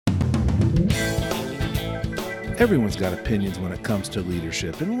Everyone's got opinions when it comes to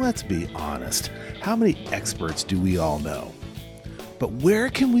leadership, and let's be honest, how many experts do we all know? But where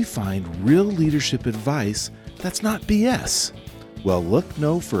can we find real leadership advice that's not BS? Well, look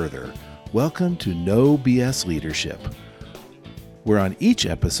no further. Welcome to No BS Leadership, where on each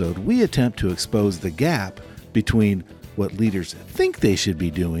episode we attempt to expose the gap between what leaders think they should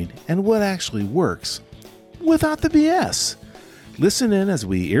be doing and what actually works without the BS. Listen in as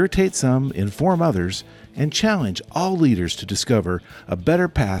we irritate some, inform others, and challenge all leaders to discover a better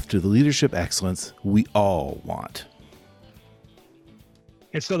path to the leadership excellence we all want.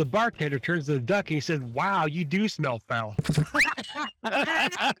 And so the bartender turns to the duck and he says, "Wow, you do smell foul."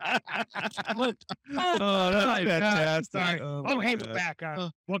 That's fantastic. Sorry. Hey, we're back.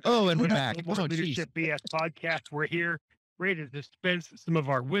 and Welcome we're to back. the Oh, geez. Leadership BS podcast. We're here ready to dispense some of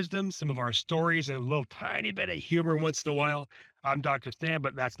our wisdom, some of our stories, and a little tiny bit of humor once in a while. I'm Dr. Stan,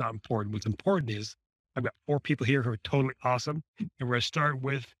 but that's not important. What's important is I've got 4 people here who are totally awesome. And we're going to start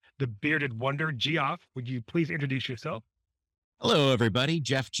with the bearded wonder, Geoff. Would you please introduce yourself? Hello, everybody.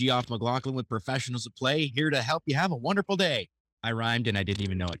 Jeff Geoff McLaughlin with Professionals at Play, here to help you have a wonderful day. I rhymed and I didn't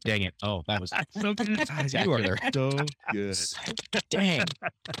even know it. Dang it. Oh, that was So good. spectacular. So good. Dang.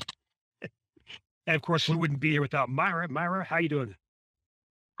 And of course, we wouldn't be here without Myra. Myra, how you doing?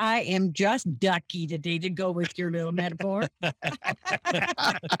 I am just ducky today, to go with your little metaphor.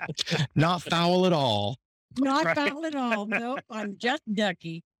 Not foul at all. Not Right. foul at all. Nope, I'm just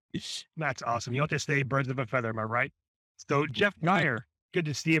ducky. That's awesome. You know what they say, birds of a feather, am I right? So Jeff Geyer, good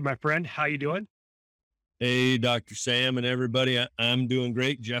to see you, my friend. How you doing? Hey, Dr. Sam and everybody. I'm doing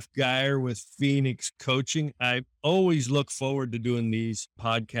great. Jeff Geyer with Phoenix Coaching. I always look forward to doing these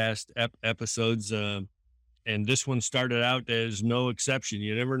podcast episodes. And this one started out as no exception.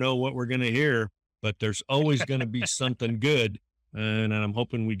 You never know what we're going to hear, but there's always going to be something good. And I'm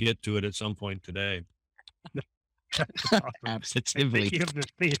hoping we get to it at some point today. Awesome. Positively. Thinking of the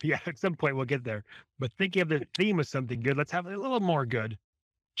theme, yeah, at some point we'll get there. But thinking of the theme of something good, let's have a little more good.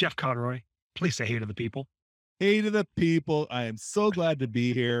 Jeff Conroy, please say hey to the people. Hey to the people. I am so glad to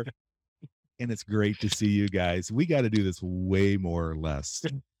be here. And it's great to see you guys. We got to do this way more or less.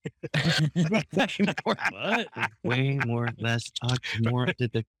 What? Way more, less talk, more to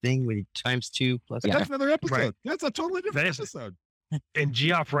the thing with times 2 plus. That's another episode. Right. That's a totally different That is- episode. And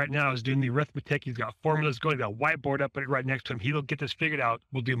Geoff right now is doing the arithmetic. He's got formulas going, he's got a whiteboard up right next to him. He'll get this figured out.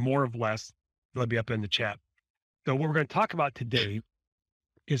 We'll do more of less. It'll be up in the chat. So what we're going to talk about today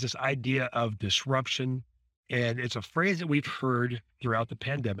is this idea of disruption. And it's a phrase that we've heard throughout the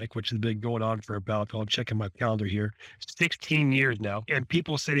pandemic, which has been going on for about, I'm checking my calendar here, 16 years now. And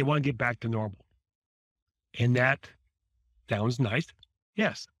people say they want to get back to normal. And that sounds nice.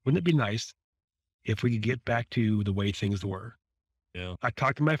 Yes. Wouldn't it be nice if we could get back to the way things were? Yeah. I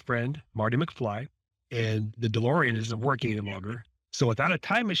talked to my friend, Marty McFly, and the DeLorean isn't working any longer. So without a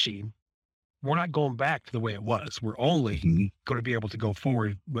time machine, we're not going back to the way it was. We're only going to be able to go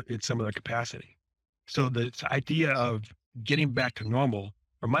forward in some other capacity. So this idea of getting back to normal,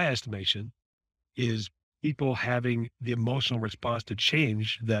 from my estimation, is people having the emotional response to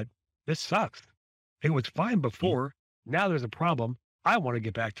change that this sucks. It was fine before. Now there's a problem. I want to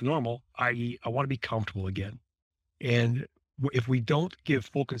get back to normal, i.e., I want to be comfortable again. And if we don't give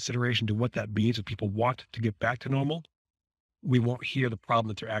full consideration to what that means, if people want to get back to normal, we won't hear the problem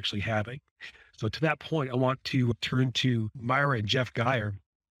that they're actually having. So to that point, I want to turn to Myra and Jeff Geyer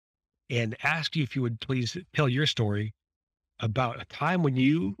and ask you if you would please tell your story about a time when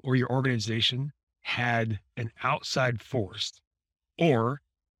you or your organization had an outside force or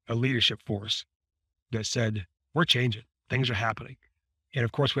a leadership force that said, we're changing, things are happening. And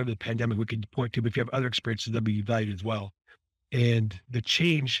of course, we have the pandemic we could point to, but if you have other experiences, that'd be valued as well. And the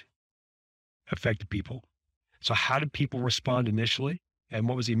change affected people. So how did people respond initially? And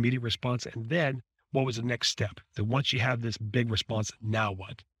what was the immediate response? And then what was the next step? So once you have this big response, now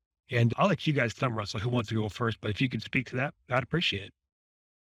what? And I'll let you guys thumb wrestle who wants to go first, but if you could speak to that, I'd appreciate it.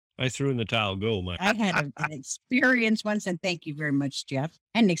 I threw in the towel. Go, Mike. I had an experience once, and thank you very much, Jeff.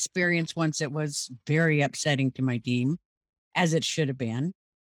 An experience once that was very upsetting to my team, as it should have been.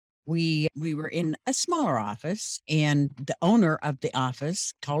 We were in a smaller office, and the owner of the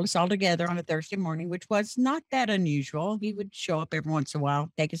office called us all together on a Thursday morning, which was not that unusual. He would show up every once in a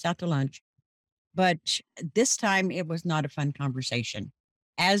while, take us out to lunch. But this time it was not a fun conversation.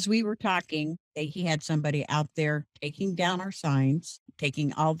 As we were talking, he had somebody out there taking down our signs,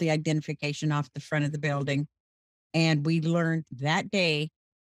 taking all the identification off the front of the building. And we learned that day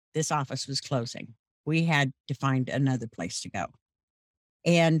this office was closing. We had to find another place to go.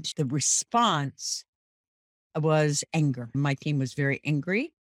 And the response was anger. My team was very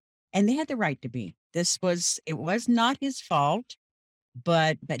angry. And they had the right to be. It was not his fault,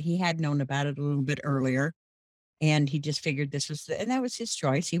 but he had known about it a little bit earlier. And he just figured and that was his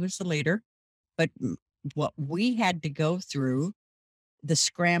choice. He was the leader. But what we had to go through, the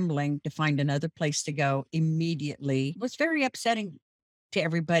scrambling to find another place to go immediately, was very upsetting to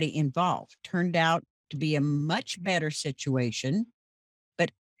everybody involved. Turned out to be a much better situation.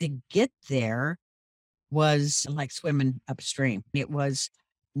 But to get there was like swimming upstream. It was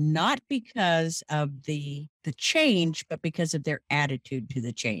not because of the change, but because of their attitude to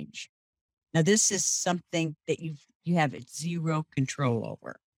the change. Now, this is something that you have zero control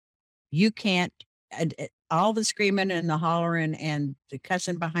over. You can't, all the screaming and the hollering and the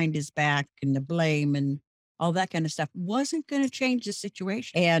cussing behind his back and the blame and all that kind of stuff wasn't going to change the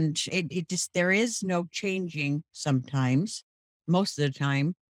situation. And it just, there is no changing sometimes, most of the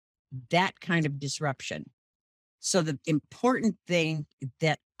time, that kind of disruption. So the important thing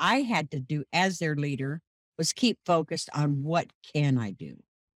that I had to do as their leader was keep focused on what can I do?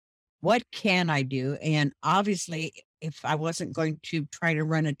 What can I do? And obviously, if I wasn't going to try to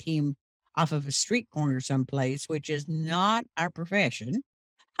run a team off of a street corner someplace, which is not our profession.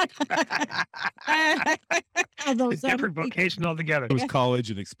 Although It's a different vocation altogether. It was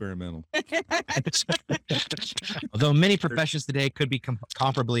college and experimental. Although many professions today could be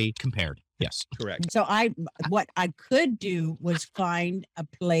comparably compared. Yes. Correct. So what I could do was find a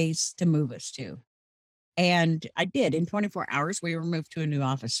place to move us to. And I did. In 24 hours, we were moved to a new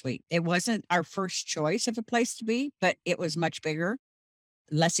office suite. It wasn't our first choice of a place to be, but it was much bigger,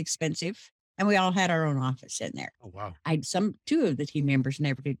 less expensive. And we all had our own office in there. Oh, wow. Two of the team members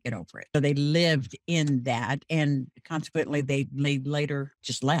never did get over it. So they lived in that, and consequently they later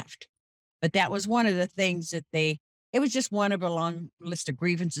just left. But that was one of the things that it was just one of a long list of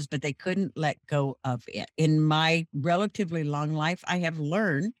grievances, but they couldn't let go of it. In my relatively long life, I have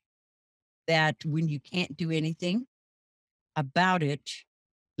learned that when you can't do anything about it,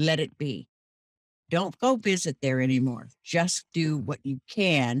 let it be. Don't go visit there anymore. Just do what you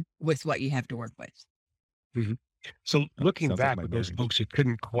can with what you have to work with. Mm-hmm. So looking Sounds back like with my those marriage. folks who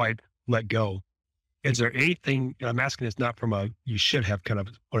couldn't quite let go, is there anything, and I'm asking this not from you should have kind of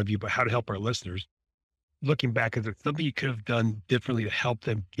point of view, but how to help our listeners. Looking back, is there something you could have done differently to help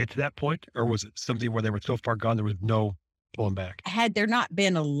them get to that point? Or was it something where they were so far gone, there was no pulling back? Had there not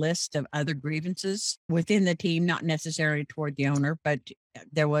been a list of other grievances within the team, not necessarily toward the owner, but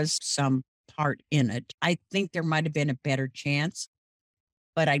there was some part in it, I think there might have been a better chance.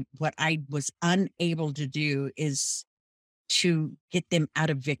 But what I was unable to do is to get them out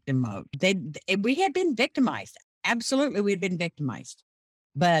of victim mode. We had been victimized. Absolutely, we'd been victimized.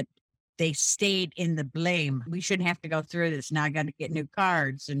 But they stayed in the blame. We shouldn't have to go through this. Now I got to get new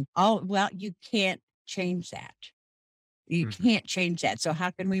cards and all. Well, you can't change that. You can't change that. So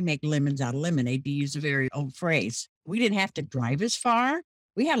how can we make lemons out of lemonade, to use a very old phrase? We didn't have to drive as far.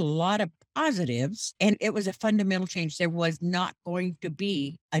 We had a lot of positives, and it was a fundamental change. There was not going to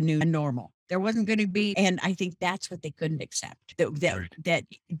be a new normal. There wasn't going to be. And I think that's what they couldn't accept. That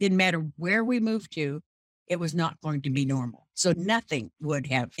it didn't matter where we moved to, it was not going to be normal. So nothing would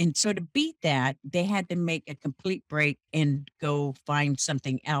have. And so to beat that, they had to make a complete break and go find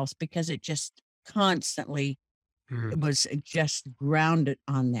something else, because it just constantly it was just grounded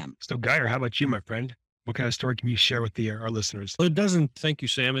on them. So Geyer, how about you, my friend? What kind of story can you share with our listeners? Well, thank you,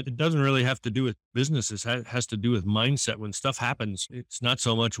 Sam. It doesn't really have to do with businesses. It has to do with mindset. When stuff happens, it's not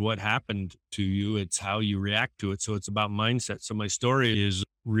so much what happened to you, it's how you react to it. So it's about mindset. So my story is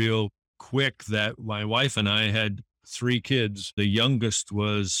real quick, that my wife and I had 3 kids. The youngest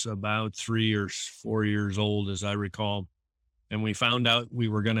was about 3 or 4 years old, as I recall. And we found out we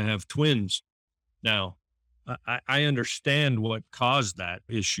were going to have twins. Now, I understand what caused that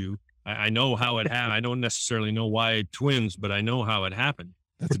issue. I know how it happened. I don't necessarily know why twins, but I know how it happened.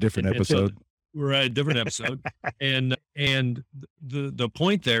 That's a different episode. We're at a different episode. And the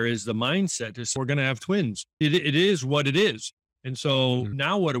point there is the mindset is we're going to have twins. It is what it is. And so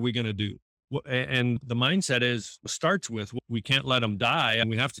now what are we going to do? And the mindset starts with, we can't let them die, and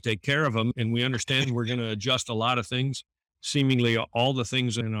we have to take care of them. And we understand we're going to adjust a lot of things, seemingly all the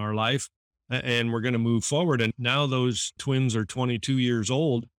things in our life, and we're going to move forward. And now those twins are 22 years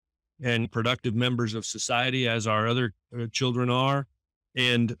old and productive members of society, as our other children are.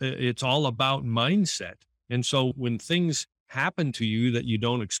 And it's all about mindset. And so when things happen to you that you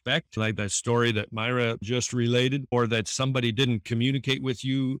don't expect, like that story that Myra just related, or that somebody didn't communicate with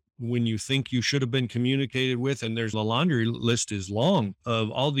you when you think you should have been communicated with, and there's the laundry list is long of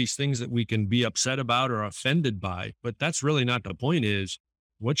all these things that we can be upset about or offended by. But that's really not the point. Is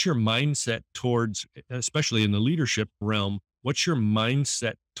what's your mindset towards, especially in the leadership realm, what's your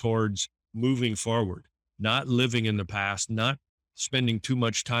mindset towards moving forward, not living in the past, not spending too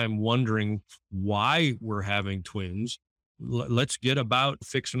much time wondering why we're having twins. Let's get about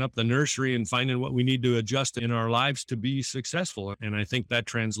fixing up the nursery and finding what we need to adjust in our lives to be successful. And I think that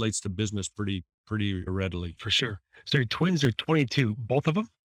translates to business pretty readily. For sure. So your twins are 22, both of them?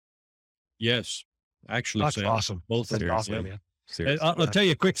 Yes. Actually, That's Sam, awesome. both That's of them. awesome, Yeah. man. Seriously. I'll tell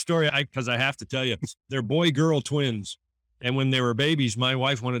you a quick story because I have to tell you. They're boy-girl twins. And when they were babies, my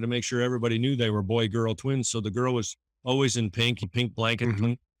wife wanted to make sure everybody knew they were boy-girl twins. So the girl was always in pink blanket,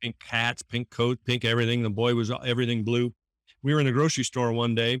 Mhm. pink hats, pink coat, pink everything. The boy was everything blue. We were in the grocery store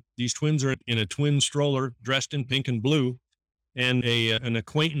one day. These twins are in a twin stroller dressed in pink and blue. And an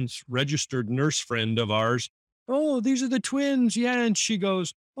acquaintance, registered nurse friend of ours, oh, these are the twins. Yeah. And she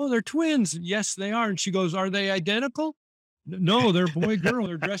goes, oh, they're twins. Yes, they are. And she goes, are they identical? No, they're boy, girl.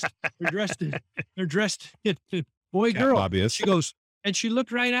 They're dressed boy, girl. Obvious. She goes, and she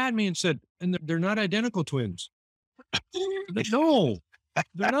looked right at me and said, and they're not identical twins. No,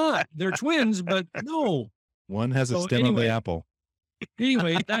 they're not. They're twins, but no. One has a So stem of the anyway, apple.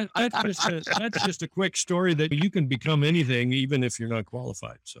 Anyway, that's just a quick story that you can become anything, even if you're not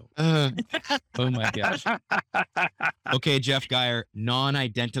qualified. So, Oh my gosh. Okay, Jeff Geyer,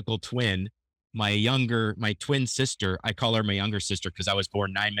 non-identical twin. My twin sister, I call her my younger sister because I was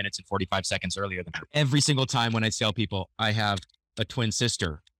born 9 minutes and 45 seconds earlier than her. Every single time when I tell people I have a twin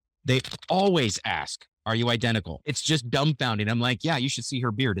sister, they always ask, are you identical? It's just dumbfounding. I'm like, yeah, you should see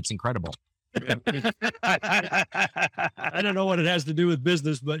her beard. It's incredible. I don't know what it has to do with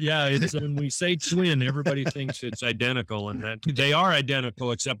business, but yeah, it's when we say twin, everybody thinks it's identical, and that they are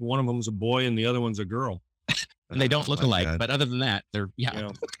identical, except one of them's a boy and the other one's a girl. And they don't look my alike, God. but other than that, they're, yeah.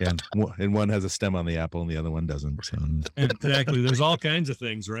 You know, And one has a stem on the apple and the other one doesn't. So, exactly. There's all kinds of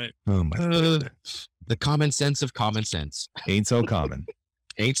things, right? oh my, The common sense of common sense. ain't so common.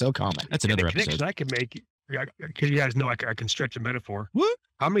 Ain't so common. That's And another the connection episode. I can make, because you guys know I can stretch a metaphor. What?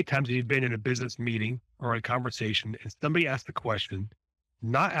 How many times have you been in a business meeting or a conversation and somebody asked a question,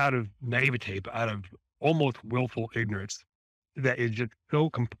 not out of naivete, but out of almost willful ignorance, that is just so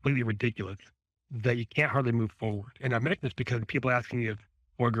completely ridiculous that you can't hardly move forward? And I mention this because people asking you if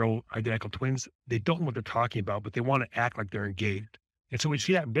boy girl identical twins, they don't know what they're talking about, but they want to act like they're engaged. And so we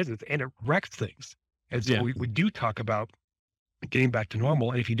see that in business, and it wrecks things. And so Yeah. we do talk about getting back to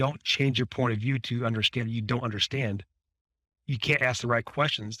normal. And if you don't change your point of view to understand that you don't understand, you can't ask the right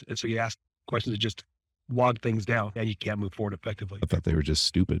questions. And so you ask questions that just log things down, and you can't move forward effectively. I thought they were just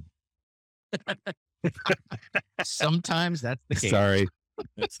stupid. Sometimes that's the case. Sorry.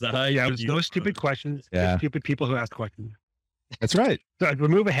 That's the high. Yeah, there's no stupid questions. Yeah. There's stupid people who ask questions. That's right. So as we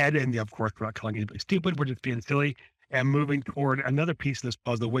move ahead, and of course, we're not calling anybody stupid. We're just being silly and moving toward another piece of this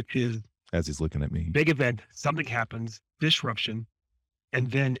puzzle, which is As he's looking at me. big event, something happens, disruption. And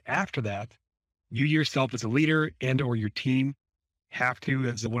then after that, you yourself as a leader and or your team have to,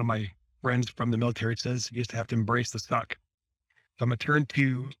 as one of my friends from the military says, you just have to embrace the suck. So I'm going to turn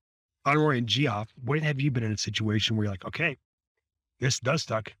to Conroy and Geoff. When have you been in a situation where you're like, okay, this does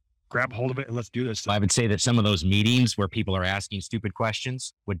suck, grab hold of it and let's do this? So I would say that some of those meetings where people are asking stupid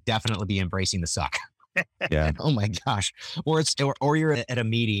questions would definitely be embracing the suck. Yeah. Oh my gosh. Or you're at a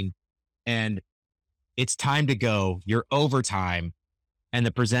meeting and it's time to go. You're overtime. And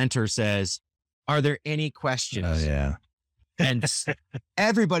the presenter says, are there any questions? Oh, yeah. And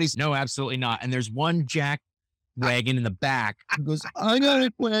everybody's no, absolutely not. And there's one jack wagon in the back who goes, I got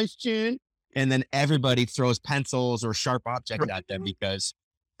a question. And then everybody throws pencils or sharp objects at them because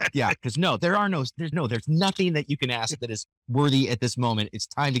there's nothing that you can ask that is worthy at this moment. It's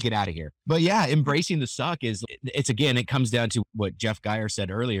time to get out of here. But yeah, embracing the suck it comes down to what Jeff Geyer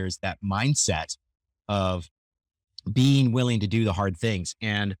said earlier, is that mindset of being willing to do the hard things.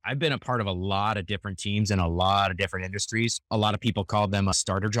 And I've been a part of a lot of different teams in a lot of different industries. A lot of people call them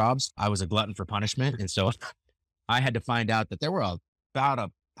starter jobs. I was a glutton for punishment. And so I had to find out that there were about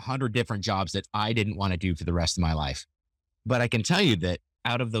 100 different jobs that I didn't want to do for the rest of my life. But I can tell you that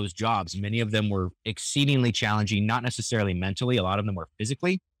out of those jobs, many of them were exceedingly challenging, not necessarily mentally. A lot of them were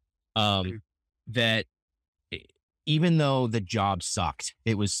physically. That even though the job sucked,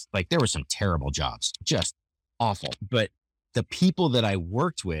 it was like, there were some terrible jobs, just awful. But the people that I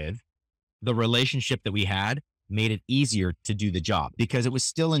worked with, the relationship that we had made it easier to do the job because it was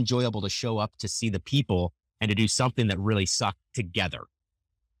still enjoyable to show up to see the people and to do something that really sucked together.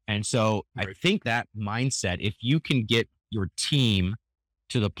 And so I think that mindset, if you can get your team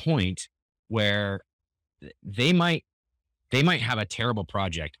to the point where they might have a terrible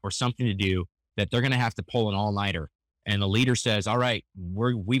project or something to do that they're going to have to pull an all-nighter, and the leader says, all right,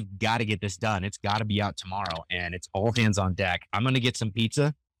 we've got to get this done. It's got to be out tomorrow, and it's all hands on deck. I'm going to get some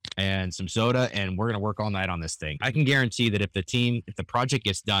pizza and some soda, and we're going to work all night on this thing. I can guarantee that if the project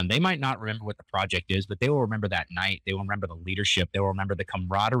gets done, they might not remember what the project is, but they will remember that night. They will remember the leadership. They will remember the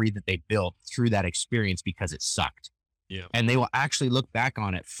camaraderie that they built through that experience because it sucked. Yeah. And they will actually look back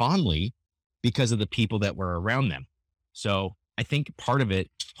on it fondly because of the people that were around them. So I think part of it,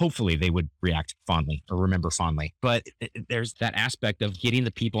 hopefully they would react fondly or remember fondly, but there's that aspect of getting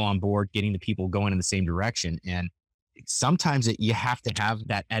the people on board, getting the people going in the same direction. And sometimes you have to have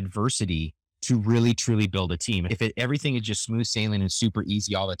that adversity to really, truly build a team. If everything is just smooth sailing and super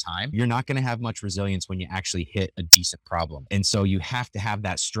easy all the time, you're not going to have much resilience when you actually hit a decent problem. And so you have to have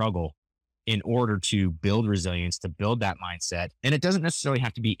that struggle in order to build resilience, to build that mindset. And it doesn't necessarily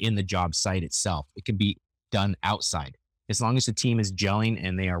have to be in the job site itself. It can be done outside. As long as the team is gelling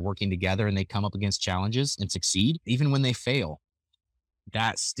and they are working together and they come up against challenges and succeed, even when they fail,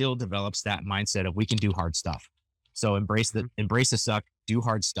 that still develops that mindset of we can do hard stuff. So embrace the suck, do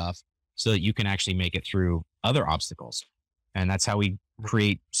hard stuff so that you can actually make it through other obstacles. And that's how we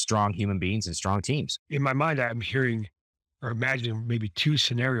create strong human beings and strong teams. In my mind, I'm hearing or imagining maybe two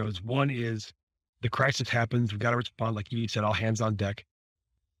scenarios. One is the crisis happens. We've got to respond. Like you said, all hands on deck.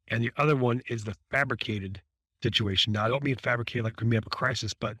 And the other one is the fabricated situation. Now, I don't mean fabricated like when we have a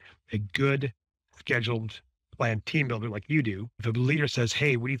crisis, but a good scheduled planned team builder like you do. If a leader says,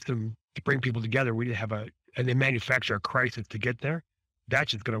 hey, we need to bring people together, we need to have and they manufacture a crisis to get there,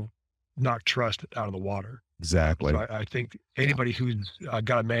 that's just going to knock trust out of the water. Exactly. So I think anybody who's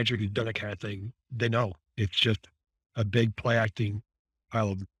got a manager who's done that kind of thing, they know it's just a big play acting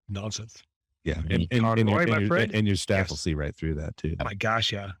pile of nonsense. Yeah. And your staff Yes. will see right through that too. Oh my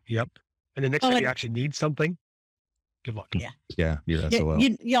gosh, yeah. Yep. And the next time you actually need something, good luck. Yeah. You're SOL.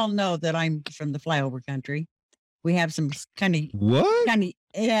 Y'all know that I'm from the flyover country. We have some kind of What?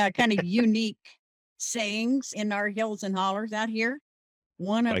 unique sayings in our hills and hollers out here.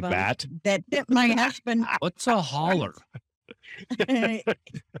 One of Like them that? that my husband What's a holler? I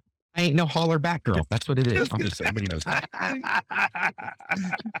ain't no holler back girl. That's what it is. I'm just saying, everybody knows that.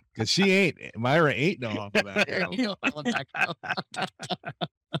 Because Myra ain't no holler back.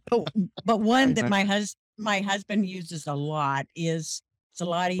 but one that my husband uses a lot is it's a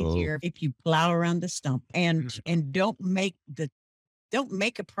lot easier if you plow around the stump and don't make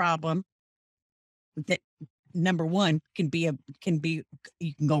a problem that number one you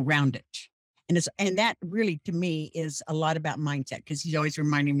can go around it. And that really, to me, is a lot about mindset because he's always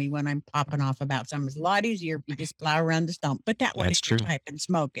reminding me when I'm popping off about something. It's a lot easier if you just plow around the stump, but that way That's true. type and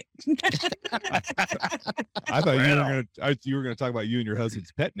smoke it. I thought you were gonna talk about you and your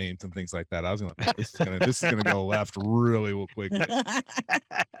husband's pet names and things like that. I was gonna this is gonna go left really quick.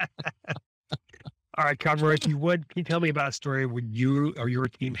 All right, Conroy, if you would, can you tell me about a story where you or your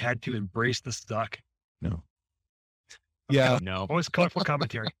team had to embrace the suck? No. Yeah. No. Always colorful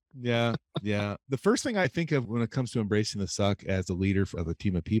commentary. Yeah. The first thing I think of when it comes to embracing the suck as a leader of a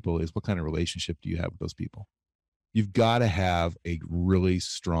team of people is what kind of relationship do you have with those people? You've got to have a really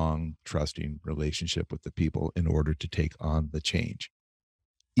strong, trusting relationship with the people in order to take on the change.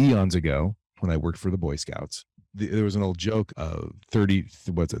 Eons ago, when I worked for the Boy Scouts, there was an old joke of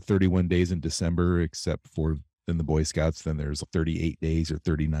 31 days in December, except for then the Boy Scouts, then there's 38 days or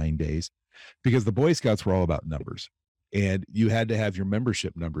 39 days, because the Boy Scouts were all about numbers. And you had to have your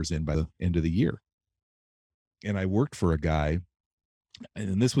membership numbers in by the end of the year. And I worked for a guy,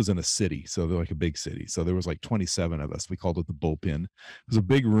 and this was in a city. So they're like a big city. So there was like 27 of us. We called it the bullpen. It was a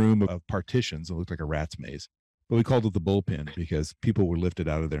big room of partitions. It looked like a rat's maze, but we called it the bullpen because people were lifted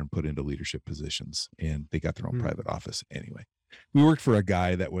out of there and put into leadership positions and they got their own private office. Anyway, we worked for a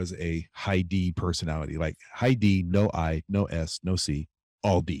guy that was a high D personality, like high D, no I, no S, no C,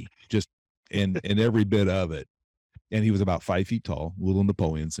 all D, just in every bit of it. And he was about 5 feet tall, little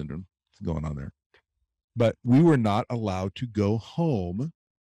Napoleon syndrome going on there. But we were not allowed to go home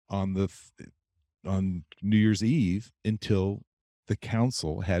on New Year's Eve until the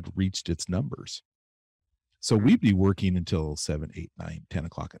council had reached its numbers. So we'd be working until 7, 8, 9, 10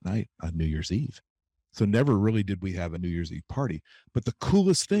 o'clock at night on New Year's Eve. So never really did we have a New Year's Eve party. But the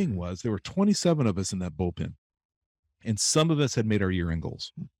coolest thing was there were 27 of us in that bullpen. And some of us had made our year-end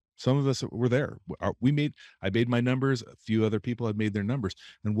goals. Some of us were there. I made my numbers. A few other people had made their numbers.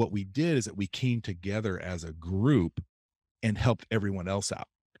 And what we did is that we came together as a group and helped everyone else out.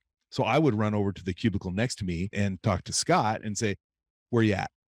 So I would run over to the cubicle next to me and talk to Scott and say, where you at?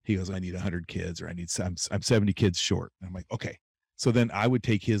 He goes, I need 100 kids, or I'm 70 kids short. And I'm like, okay. So then I would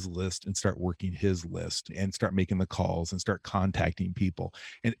take his list and start working his list and start making the calls and start contacting people.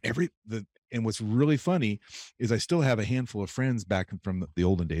 And And what's really funny is I still have a handful of friends back from the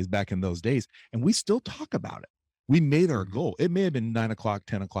olden days, back in those days, and we still talk about it. We made our goal. It may have been 9 o'clock,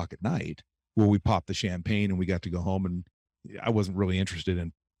 10 o'clock at night where we popped the champagne and we got to go home. And I wasn't really interested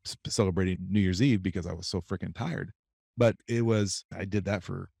in celebrating New Year's Eve because I was so freaking tired. But I did that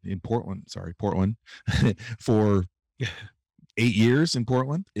in Portland, for 8 years in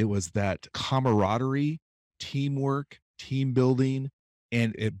Portland. It was that camaraderie, teamwork, team building,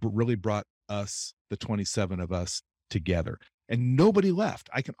 and it really brought us, the 27 of us, together. And nobody left.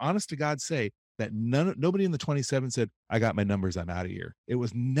 I can honest to God say that nobody in the 27 said, I got my numbers, I'm out of here. It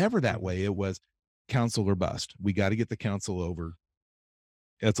was never that way. It was council or bust. We got to get the council over.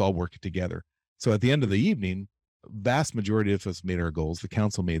 Let's all work together. So at the end of the evening, vast majority of us made our goals. The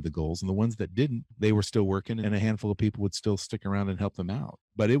council made the goals, and the ones that didn't, they were still working, and a handful of people would still stick around and help them out.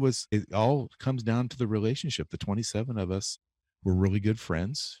 But it all comes down to the relationship. The 27 of us were really good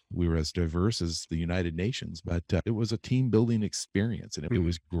friends. We were as diverse as the United Nations, but it was a team building experience, and it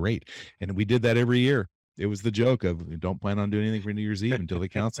was great. And we did that every year. It was the joke of, don't plan on doing anything for New Year's Eve until the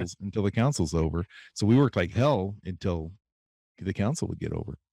council's over. So we worked like hell until the council would get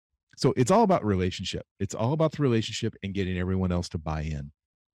over. So it's all about relationship. It's all about the relationship and getting everyone else to buy in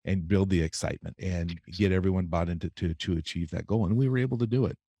and build the excitement and get everyone bought into to achieve that goal. And we were able to do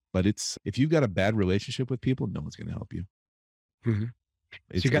it. But if you've got a bad relationship with people, no one's going to help you. Mm-hmm.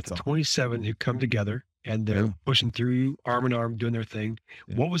 So you got the 27 who come together and they're pushing through arm in arm, doing their thing.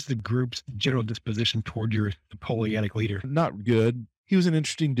 Yeah. What was the group's general disposition toward your Napoleonic leader? Not good. He was an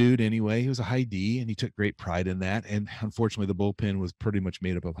interesting dude anyway. He was a high D, and he took great pride in that. And unfortunately, the bullpen was pretty much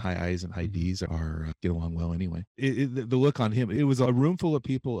made up of high I's, and high D's get along well anyway. The look on him, it was a room full of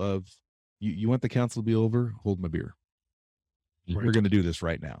people of, you want the council to be over? Hold my beer. Right. We're going to do this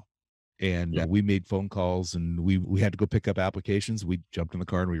right now. And we made phone calls, and we had to go pick up applications. We jumped in the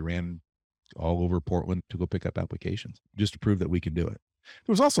car and we ran all over Portland to go pick up applications just to prove that we can do it.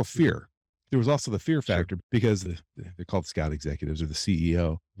 There was also fear. There was also the fear factor because they're called scout executives, or the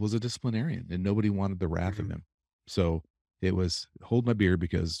CEO was a disciplinarian, and nobody wanted the wrath of him. So it was hold my beer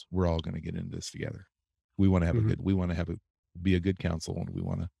because we're all going to get into this together. We want to have be a good council, and we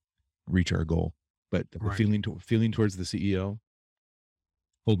want to reach our goal. But feeling towards the CEO,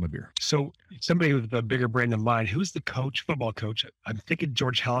 hold my beer. So somebody with a bigger brain than mine, who's the football coach? I'm thinking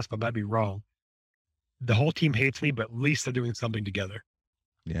George Halas, but I might be wrong. The whole team hates me, but at least they're doing something together.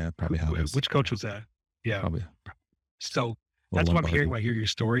 Yeah, probably Halas. Which coach was that? Yeah. Probably. So that's what I'm hearing when I hear your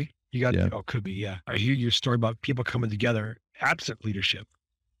story. Could be. I hear your story about people coming together absent leadership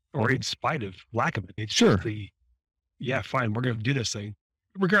or in spite of lack of it. It's sure. Fine. We're going to do this thing.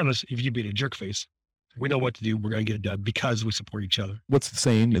 Regardless if you beat a jerk face, we know what to do. We're going to get it done because we support each other. What's the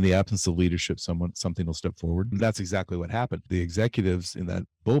saying? In the absence of leadership, something will step forward. And that's exactly what happened. The executives in that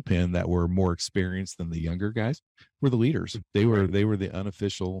bullpen that were more experienced than the younger guys were the leaders. They were the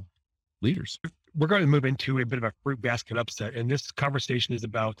unofficial leaders. We're going to move into a bit of a fruit basket upset. And this conversation is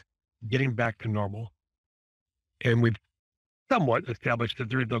about getting back to normal. And we've somewhat established that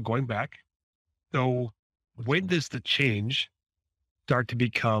there is no going back. So when does the change start to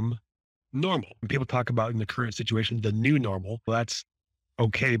become normal? When people talk about in the current situation, the new normal, well, that's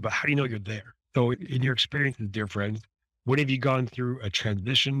okay, but how do you know you're there? So in your experiences, dear friends, when have you gone through a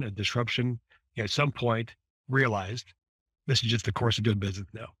transition, a disruption, at some point realized this is just the course of doing business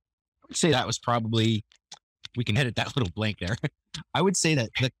now? I would say that was probably, we can edit that little blank there. I would say that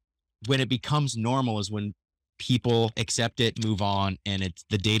when it becomes normal is when people accept it, move on, and it's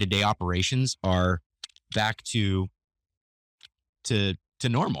the day-to-day operations are back to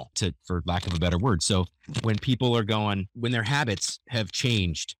normal, for lack of a better word. So when people are when their habits have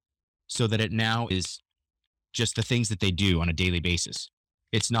changed so that it now is just the things that they do on a daily basis.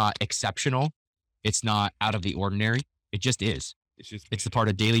 It's not exceptional. It's not out of the ordinary. It just is. It's the part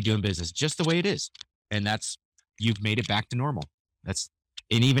of daily doing business, just the way it is. And you've made it back to normal. And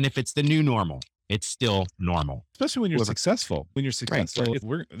even if it's the new normal, it's still normal. Especially when you're successful. When you're successful,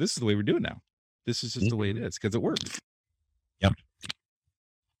 right. This is the way we're doing now. This is just the way it is because it works. Yep.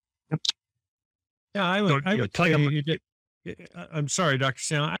 Yeah, I would tell you. I'm sorry, Dr.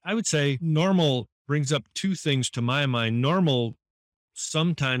 Sam. I would say normal brings up two things to my mind. Normal,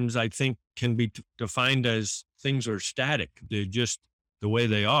 sometimes I think, can be defined as things are static. They're just the way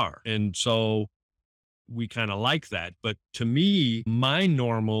they are. And so we kind of like that. But to me, my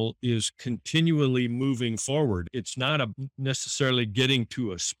normal is continually moving forward. It's not necessarily getting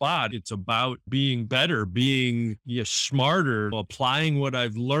to a spot. It's about being better, being smarter, applying what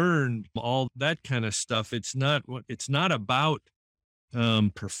I've learned, all that kind of stuff. It's not about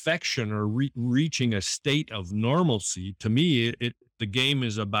perfection or reaching a state of normalcy. To me, the game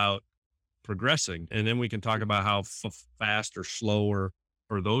is about progressing. And then we can talk about how fast or slow or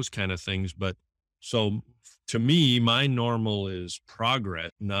those kind of things. But so to me, my normal is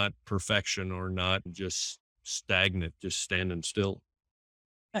progress, not perfection or not just stagnant, just standing still.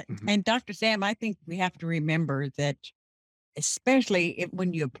 And Dr. Sam, I think we have to remember that, especially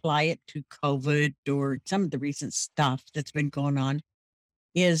when you apply it to COVID or some of the recent stuff that's been going on,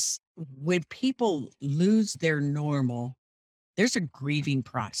 is when people lose their normal, there's a grieving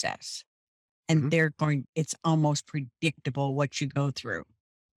process. And it's almost predictable what you go through.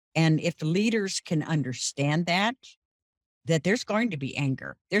 And if the leaders can understand that there's going to be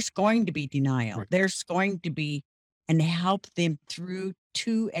anger, there's going to be denial, Right. there's going to be, and help them through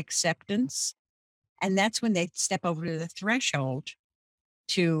to acceptance. And that's when they step over to the threshold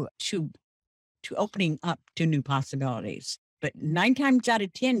to opening up to new possibilities. But 9 times out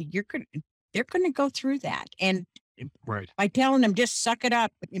of 10, they're going to go through that. And Right. by telling them just suck it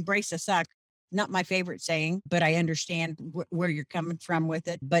up, embrace the suck. Not my favorite saying, but I understand where you're coming from with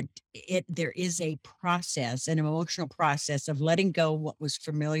it. But there is a process, an emotional process of letting go what was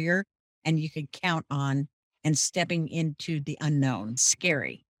familiar and you could count on, and stepping into the unknown,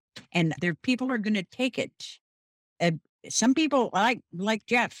 scary. And people are going to take it. Some people like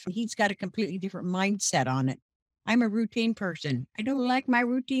Jeff, he's got a completely different mindset on it. I'm a routine person. I don't like my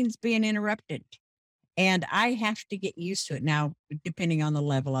routines being interrupted. And I have to get used to it now, depending on the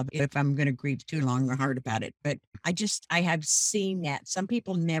level of it, if I'm going to grieve too long or hard about it. But I have seen that some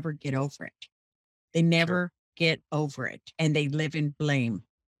people never get over it. They never get over it, and they live in blame,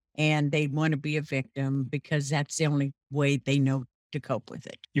 and they want to be a victim because that's the only way they know to cope with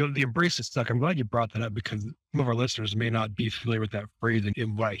it. The embrace the suck. I'm glad you brought that up because some of our listeners may not be familiar with that phrase.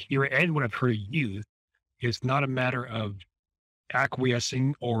 And what I hear and what I've heard used, it's not a matter of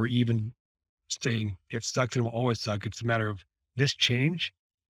acquiescing or even saying it sucks and will always suck. It's a matter of this change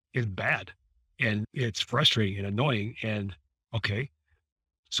is bad and it's frustrating and annoying. And okay,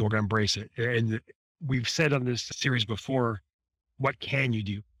 so we're going to embrace it. And we've said on this series before, what can you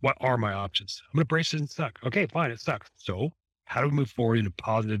do? What are my options? I'm going to embrace it and suck. Okay, fine, it sucks. So how do we move forward in a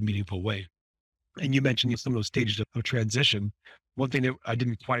positive, meaningful way? And you mentioned some of those stages of transition. One thing that I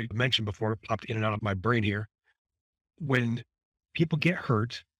didn't quite mention before, popped in and out of my brain here. When people get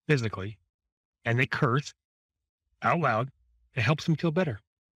hurt physically, and they curse out loud, it helps them feel better.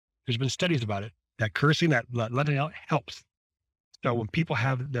 There's been studies about it, that cursing, that letting out helps. So when people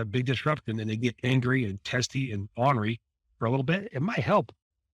have that big disruption and they get angry and testy and ornery for a little bit, it might help.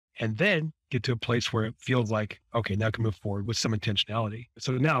 And then get to a place where it feels like, okay, now I can move forward with some intentionality.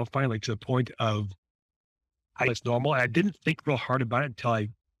 So now finally to the point of it's normal. And I didn't think real hard about it until I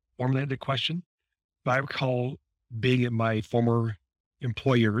formulated the question. But I recall being at my former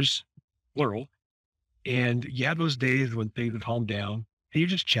employers, plural, and you have those days when things have calmed down and you're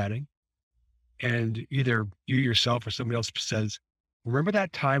just chatting, and either you yourself or somebody else says, remember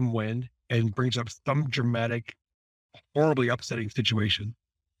that time when, and brings up some dramatic, horribly upsetting situation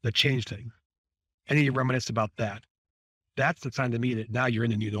that changed things. And then you reminisce about that. That's the sign to me that now you're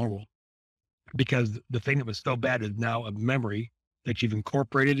in the new normal, because the thing that was so bad is now a memory that you've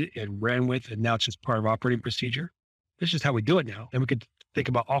incorporated and ran with, and now it's just part of operating procedure. This is just how we do it now. And we could think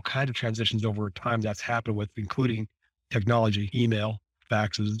about all kinds of transitions over time that's happened with, including technology, email,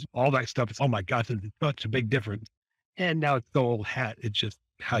 faxes, all that stuff. It's, oh my God, it's such a big difference. And now it's the old hat. It's just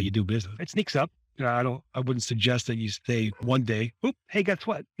how you do business. It sneaks up. I wouldn't suggest that you say one day, oop, hey, guess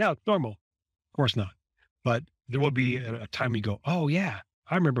what? Now it's normal. Of course not. But there will be a time you go, oh yeah,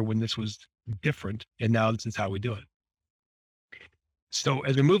 I remember when this was different, and now this is how we do it. So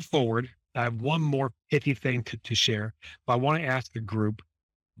as we move forward, I have one more pithy thing to share, but I want to ask the group,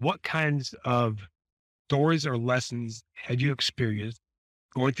 what kinds of stories or lessons had you experienced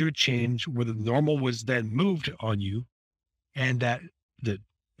going through a change where the normal was then moved on you, and I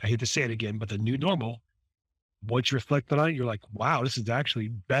hate to say it again, but the new normal, once you reflect on it, you're like, wow, this is actually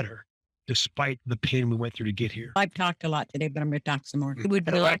better despite the pain we went through to get here. I've talked a lot today, but I'm going to talk some more.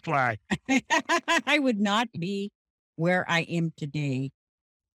 I would not be where I am today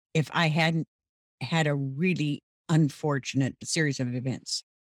if I hadn't had a really unfortunate series of events.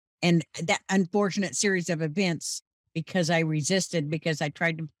 And that unfortunate series of events, because I resisted, because I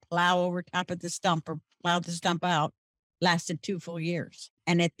tried to plow over top of the stump or plow the stump out, lasted 2 full years.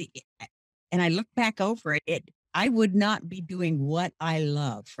 And I look back over it, I would not be doing what I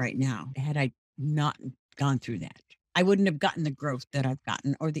love right now had I not gone through that. I wouldn't have gotten the growth that I've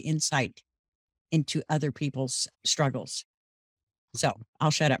gotten or the insight into other people's struggles. So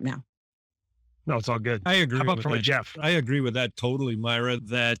I'll shut up now. No, it's all good. I agree. How about with from that, Jeff? I agree with that totally, Myra,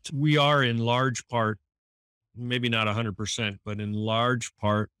 that we are in large part maybe not 100%, but in large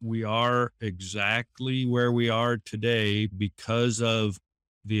part, we are exactly where we are today because of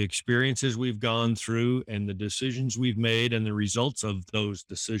the experiences we've gone through and the decisions we've made and the results of those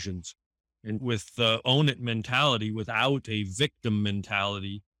decisions. And with the own it mentality, without a victim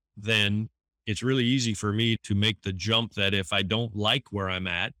mentality, then it's really easy for me to make the jump that if I don't like where I'm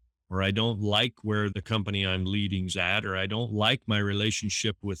at, or I don't like where the company I'm leading's at, or I don't like my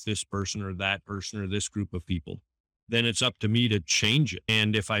relationship with this person or that person or this group of people, then it's up to me to change it.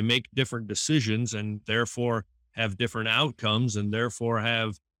 And if I make different decisions and therefore have different outcomes and therefore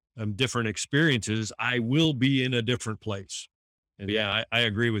have different experiences, I will be in a different place. And yeah, I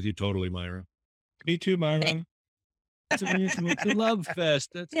agree with you totally, Myra. Me too, Myra. It's a love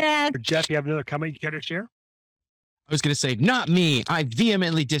fest. Yeah. Jeff, you have another comment you care to share? I was going to say, not me. I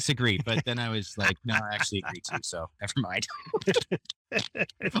vehemently disagree. But then I was like, no, I actually agree too. So never mind.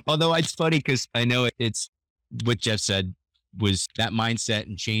 Although it's funny because I know it's what Jeff said was that mindset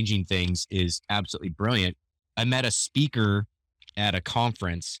and changing things is absolutely brilliant. I met a speaker at a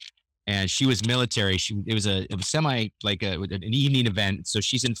conference and she was military. It was semi like an evening event. So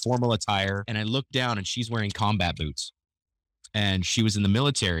she's in formal attire and I looked down and she's wearing combat boots and she was in the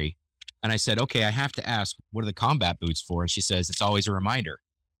military. And I said, okay, I have to ask, what are the combat boots for? And she says, it's always a reminder.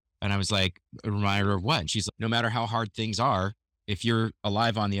 And I was like, a reminder of what? And she's like, no matter how hard things are, if you're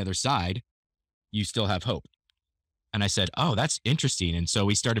alive on the other side, you still have hope. And I said, oh, that's interesting. And so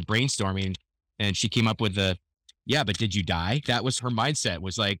we started brainstorming and she came up with yeah, but did you die? That was her mindset,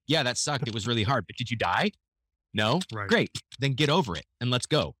 was like, yeah, that sucked. It was really hard, but did you die? No? Right. Great. Then get over it and let's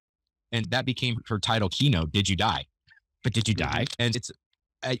go. And that became her title keynote. Did you die? But did you die? And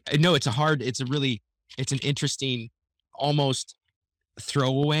I know it's an interesting, almost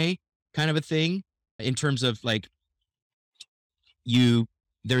throwaway kind of a thing in terms of like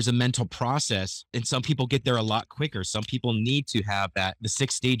there's a mental process and some people get there a lot quicker. Some people need to have the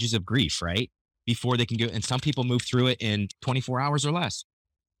 6 stages of grief, right? Before they can go. And some people move through it in 24 hours or less.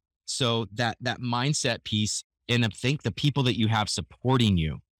 So that mindset piece, and I think the people that you have supporting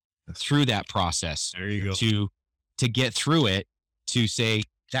you through that process, There you go. to get through it, to say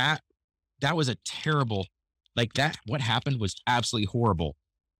that was a terrible, like that, what happened was absolutely horrible.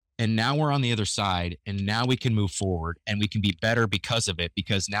 And now we're on the other side and now we can move forward and we can be better because of it,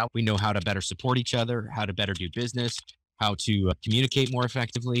 because now we know how to better support each other, how to better do business, how to communicate more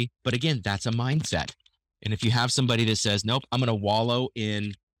effectively. But again, that's a mindset. And if you have somebody that says, nope, I'm going to wallow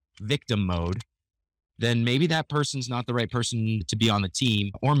in victim mode, then maybe that person's not the right person to be on the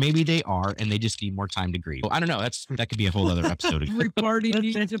team, or maybe they are, and they just need more time to grieve. Well, I don't know. That could be a whole other episode. Every party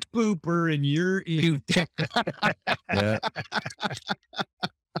needs a pooper and you're in. Yeah.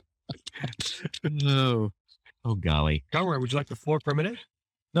 Oh, golly. Conroy, would you like the floor for a minute?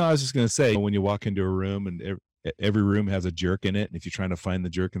 No, I was just going to say, when you walk into a room and every room has a jerk in it, and if you're trying to find the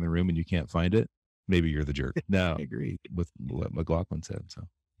jerk in the room and you can't find it, maybe you're the jerk. No, I agree with what McLaughlin said. So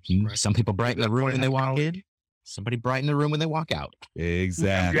Some people brighten the room when they walk in. Somebody brighten the room when they walk out.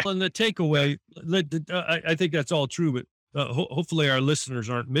 exactly. Well, and the takeaway, I think that's all true, but hopefully our listeners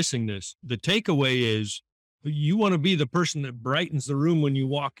aren't missing this. The takeaway is you want to be the person that brightens the room when you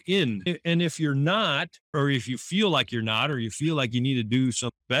walk in. And if you're not, or if you feel like you're not, or you feel like you need to do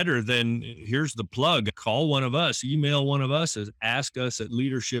something better, then here's the plug. Call one of us, email one of us, ask us at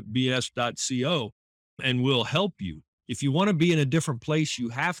leadershipbs.co, and we'll help you. If you want to be in a different place, you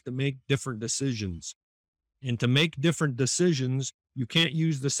have to make different decisions. And to make different decisions, you can't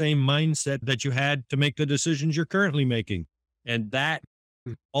use the same mindset that you had to make the decisions you're currently making. And that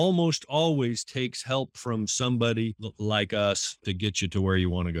almost always takes help from somebody like us to get you to where you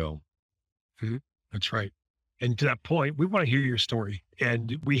want to go. That's right. And to that point, we want to hear your story.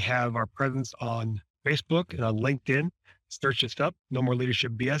 And we have our presence on Facebook and on LinkedIn. Search us up, No More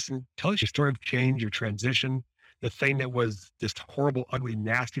Leadership BS, and tell us your story of change, your transition, the thing that was just horrible, ugly,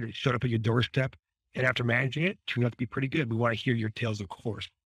 nasty that showed up at your doorstep. And after managing it, turned out to be pretty good. We want to hear your tales, of course.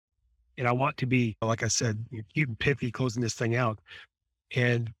 And I want to be, like I said, cute and pithy closing this thing out.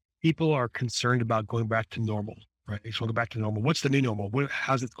 And people are concerned about going back to normal, right? They just want to go back to normal. What's the new normal?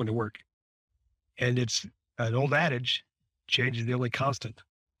 How's it going to work? And it's an old adage, change is the only constant.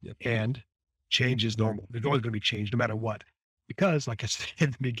 Yep. And change is normal. There's always going to be change no matter what. Because like I said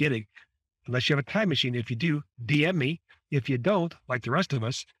in the beginning, unless you have a time machine, if you do, DM me. If you don't, like the rest of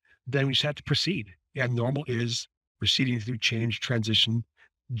us, then we just have to proceed. And normal is proceeding through change, transition,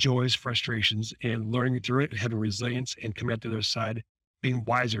 joys, frustrations, and learning through it, having resilience, and coming out the other side being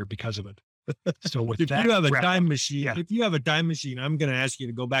wiser because of it. So with If that, you have a wrap time up. machine, Yeah. if you have a time machine, I'm going to ask you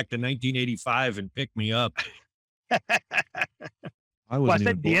to go back to 1985 and pick me up. I Well, I wasn't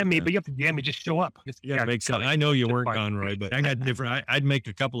said even born DM me, then. but you have to DM me. Just show up. Just, Yeah, makes sense. I know you it's weren't fine. Conroy, but I got different. I'd make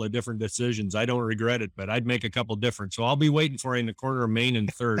a couple of different decisions. I don't regret it, but I'd make a couple different. So I'll be waiting for you in the corner of Main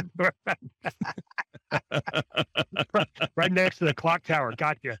and 3rd. Right next to the clock tower.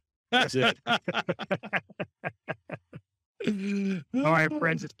 Gotcha. That's it. All right,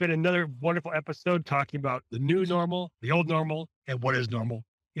 friends. It's been another wonderful episode talking about the new normal, the old normal, and what is normal.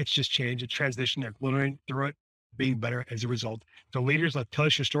 It's just change, a transition, and learning through it, being better as a result. So leaders, let's tell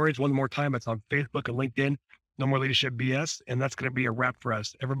us your stories one more time. It's on Facebook and LinkedIn. No More Leadership BS. And that's going to be a wrap for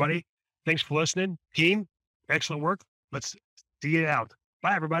us. Everybody, thanks for listening. Team, excellent work. Let's see it out.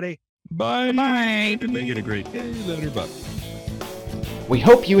 Bye, everybody. Bye. Bye. Make it a great day. Later, bye. We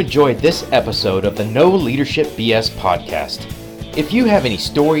hope you enjoyed this episode of the No Leadership BS podcast. If you have any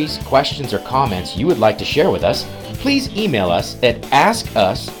stories, questions, or comments you would like to share with us, please email us at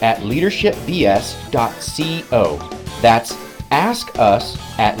askus@leadershipbs.co. That's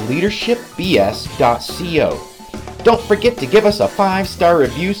askus@leadershipbs.co. Don't forget to give us a 5-star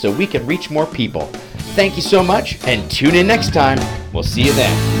review so we can reach more people. Thank you so much, and tune in next time. We'll see you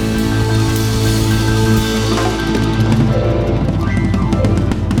then.